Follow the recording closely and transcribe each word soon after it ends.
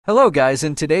Hello guys,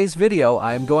 in today's video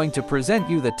I am going to present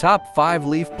you the top 5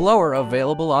 leaf blower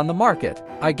available on the market.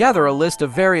 I gather a list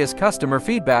of various customer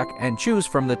feedback and choose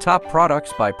from the top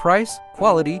products by price,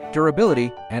 quality,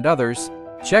 durability, and others.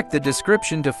 Check the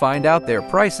description to find out their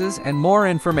prices and more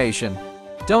information.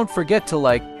 Don't forget to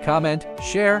like, comment,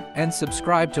 share, and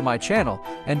subscribe to my channel,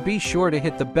 and be sure to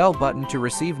hit the bell button to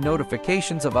receive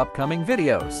notifications of upcoming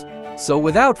videos. So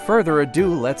without further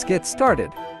ado, let's get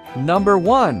started. Number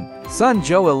 1.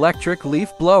 Sunjoe Electric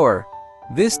Leaf Blower.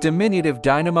 This diminutive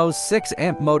dynamo's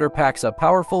 6-amp motor packs a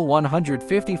powerful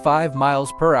 155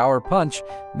 miles per hour punch,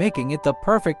 making it the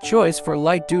perfect choice for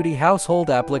light-duty household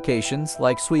applications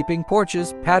like sweeping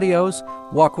porches, patios,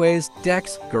 walkways,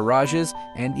 decks, garages,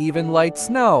 and even light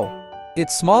snow.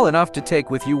 It's small enough to take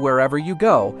with you wherever you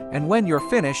go, and when you're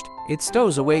finished, it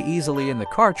stows away easily in the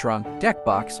car trunk, deck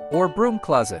box, or broom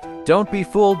closet. Don't be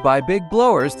fooled by big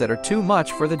blowers that are too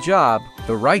much for the job.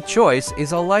 The right choice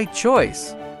is a light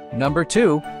choice. Number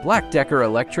 2. Black Decker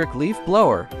Electric Leaf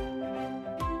Blower.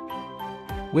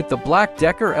 With the Black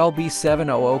Decker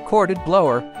LB700 corded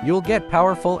blower, you'll get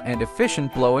powerful and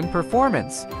efficient blowing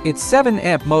performance. Its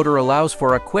 7-amp motor allows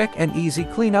for a quick and easy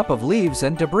cleanup of leaves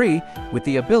and debris, with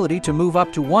the ability to move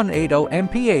up to 180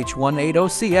 mph 180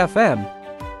 CFM.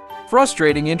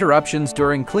 Frustrating interruptions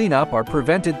during cleanup are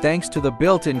prevented thanks to the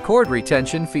built-in cord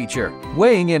retention feature.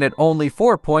 Weighing in at only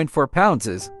 4.4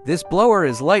 pounds, this blower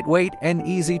is lightweight and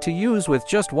easy to use with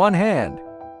just one hand.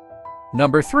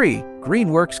 Number 3.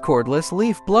 Greenworks Cordless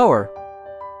Leaf Blower.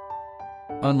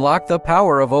 Unlock the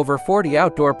power of over 40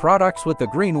 outdoor products with the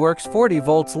Greenworks 40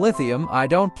 volts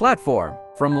lithium-ion platform.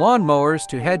 From lawnmowers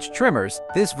to hedge trimmers,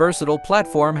 this versatile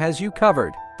platform has you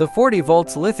covered. The 40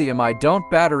 volts lithium-ion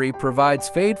battery provides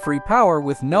fade-free power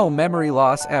with no memory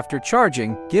loss after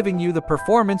charging, giving you the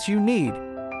performance you need.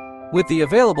 With the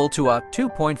available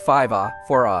 2.5Ah,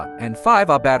 4Ah, and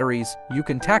 5Ah batteries, you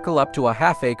can tackle up to a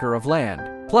half-acre of land.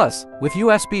 Plus, with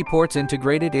USB ports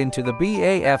integrated into the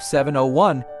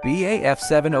BAF701,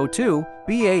 BAF702,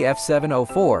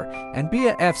 BAF704, and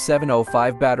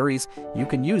BAF705 batteries, you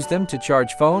can use them to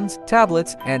charge phones,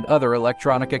 tablets, and other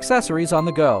electronic accessories on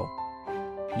the go.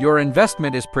 Your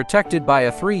investment is protected by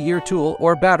a 3-year tool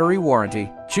or battery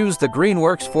warranty. Choose the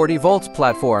Greenworks 40 volts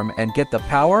platform and get the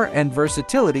power and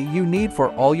versatility you need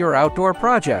for all your outdoor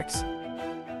projects.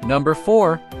 Number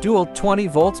 4. Dual 20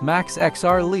 volts Max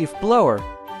XR Leaf Blower.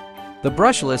 The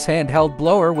brushless handheld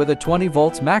blower with a 20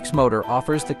 volts max motor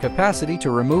offers the capacity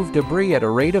to remove debris at a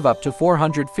rate of up to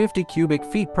 450 cubic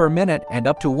feet per minute and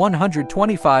up to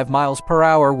 125 miles per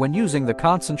hour when using the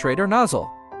concentrator nozzle.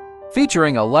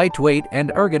 Featuring a lightweight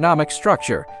and ergonomic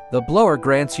structure, the blower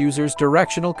grants users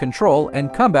directional control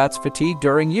and combats fatigue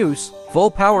during use.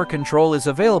 Full power control is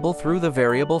available through the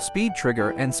variable speed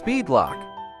trigger and speed lock.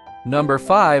 Number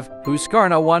 5.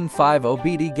 Husqvarna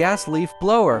 150BT Gas Leaf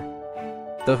Blower.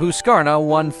 The Husqvarna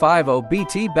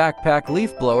 150BT Backpack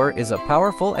Leaf Blower is a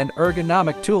powerful and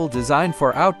ergonomic tool designed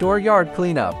for outdoor yard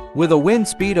cleanup. With a wind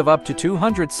speed of up to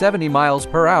 270 miles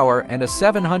per hour and a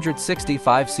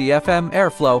 765 CFM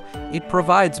airflow, it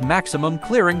provides maximum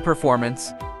clearing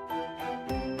performance.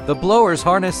 The blower's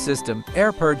harness system,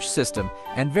 air purge system,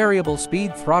 and variable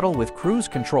speed throttle with cruise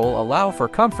control allow for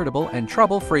comfortable and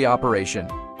trouble-free operation.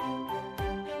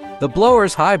 The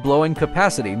blower's high blowing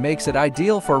capacity makes it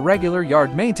ideal for regular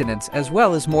yard maintenance as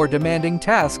well as more demanding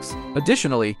tasks.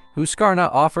 Additionally,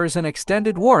 Husqvarna offers an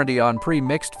extended warranty on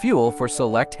pre-mixed fuel for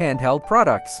select handheld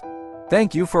products.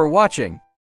 Thank you for watching.